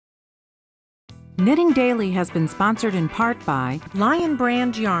Knitting Daily has been sponsored in part by Lion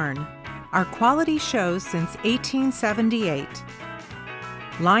Brand Yarn, our quality shows since 1878.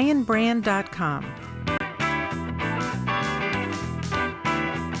 LionBrand.com.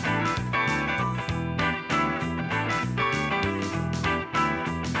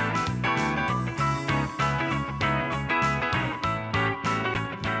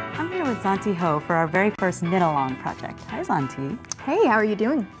 I'm here with Zanti Ho for our very first knit-along project. Hi, Zanti. Hey, how are you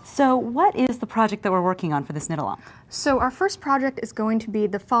doing? So what is the project that we're working on for this knit-along? So our first project is going to be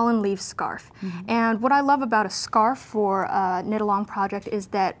the Fallen Leaves scarf. And what I love about a scarf for a knit-along project is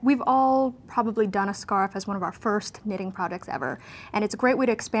that we've all probably done a scarf as one of our first knitting projects ever. And it's a great way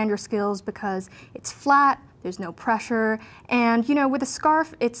to expand your skills because it's flat, there's no pressure, and you know, with a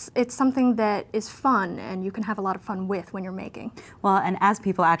scarf, it's something that is fun and you can have a lot of fun with when you're making. Well, and as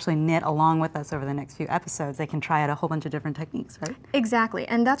people actually knit along with us over the next few episodes, they can try out a whole bunch of different techniques, right? Exactly,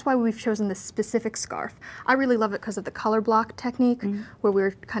 and that's why we've chosen this specific scarf. I really love it because of the color block technique, where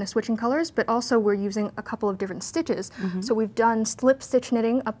we're kind of switching colors, but also we're using a couple of different stitches. So we've done slip stitch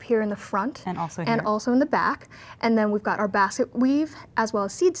knitting up here in the front, And also and here. also in the back, and then we've got our basket weave as well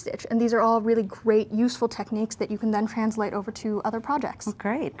as seed stitch, and these are all really great, useful techniques that you can then translate over to other projects. Well,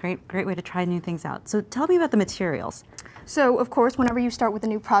 great way to try new things out. So tell me about the materials. So, of course, whenever you start with a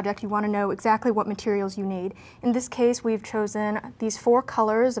new project, you want to know exactly what materials you need. In this case, we've chosen these 4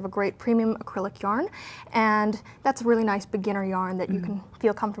 colors of a great premium acrylic yarn, and that's a really nice beginner yarn that you can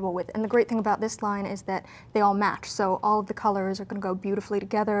feel comfortable with. And the great thing about this line is that they all match, so all of the colors are going to go beautifully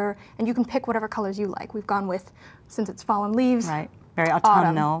together, and you can pick whatever colors you like. We've gone with, since it's fallen leaves, Right. Very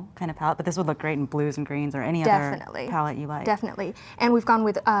autumnal kind of palette, but this would look great in blues and greens or any other palette you like. Definitely. And we've gone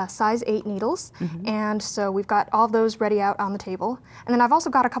with size 8 needles, and so we've got all of those ready out on the table. And then I've also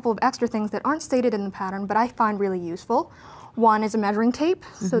got a couple of extra things that aren't stated in the pattern, but I find really useful. One is a measuring tape,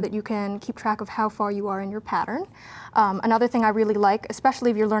 so that you can keep track of how far you are in your pattern. Another thing I really like,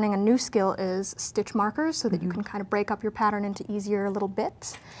 especially if you're learning a new skill, is stitch markers, so that you can kind of break up your pattern into easier little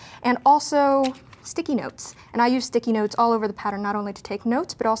bits. And also sticky notes. And I use sticky notes all over the pattern, not only to take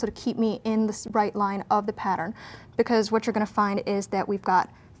notes, but also to keep me in the right line of the pattern. Because what you're going to find is that we've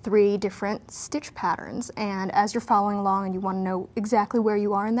got 3 different stitch patterns, and as you're following along and you want to know exactly where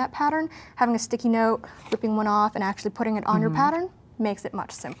you are in that pattern, having a sticky note, ripping one off, and actually putting it on your pattern makes it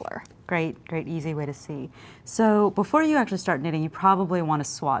much simpler. Great, easy way to see. So before you actually start knitting, you probably want to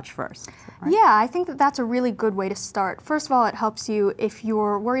swatch first, right? Yeah, I think that that's a really good way to start. First of all, it helps you if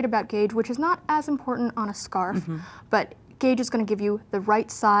you're worried about gauge, which is not as important on a scarf, but gauge is going to give you the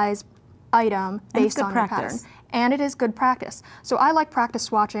right size item based on your pattern. And it is good practice. So I like practice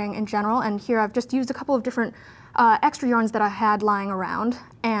swatching in general, and here I've just used a couple of different extra yarns that I had lying around,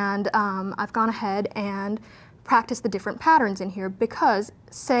 and I've gone ahead and practice the different patterns in here because,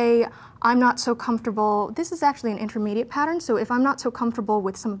 say, I'm not so comfortable, this is actually an intermediate pattern, so if I'm not so comfortable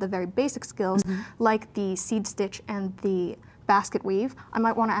with some of the very basic skills, like the seed stitch and the basket weave, I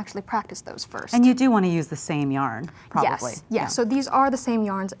might want to actually practice those first. And you do want to use the same yarn, probably. Yes, yeah. So these are the same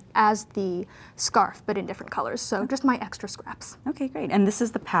yarns as the scarf, but in different colors, so just my extra scraps. Okay, great. And this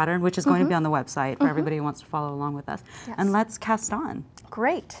is the pattern, which is going to be on the website for everybody who wants to follow along with us. Yes. And let's cast on.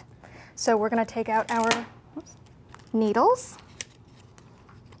 Great. So we're going to take out our needles,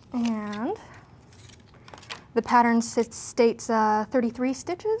 and the pattern states 33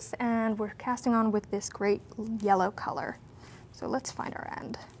 stitches, and we're casting on with this great yellow color. So let's find our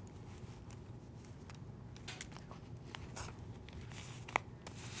end.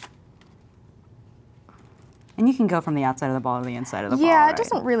 And you can go from the outside of the ball to the inside of the ball, Yeah, right? it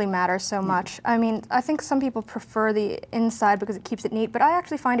doesn't really matter so much. I mean, I think some people prefer the inside because it keeps it neat, but I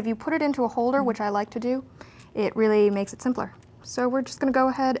actually find if you put it into a holder, which I like to do, it really makes it simpler. So we're just going to go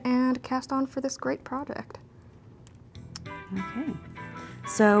ahead and cast on for this great project. Okay.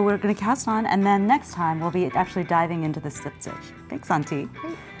 So we're going to cast on, and then next time we'll be actually diving into the slip stitch. Thanks, Auntie.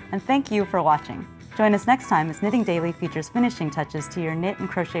 And thank you for watching. Join us next time as Knitting Daily features finishing touches to your knit and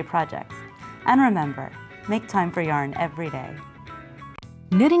crochet projects. And remember, make time for yarn every day.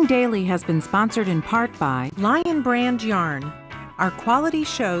 Knitting Daily has been sponsored in part by Lion Brand Yarn, our quality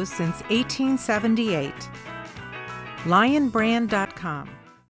shows since 1878. LionBrand.com.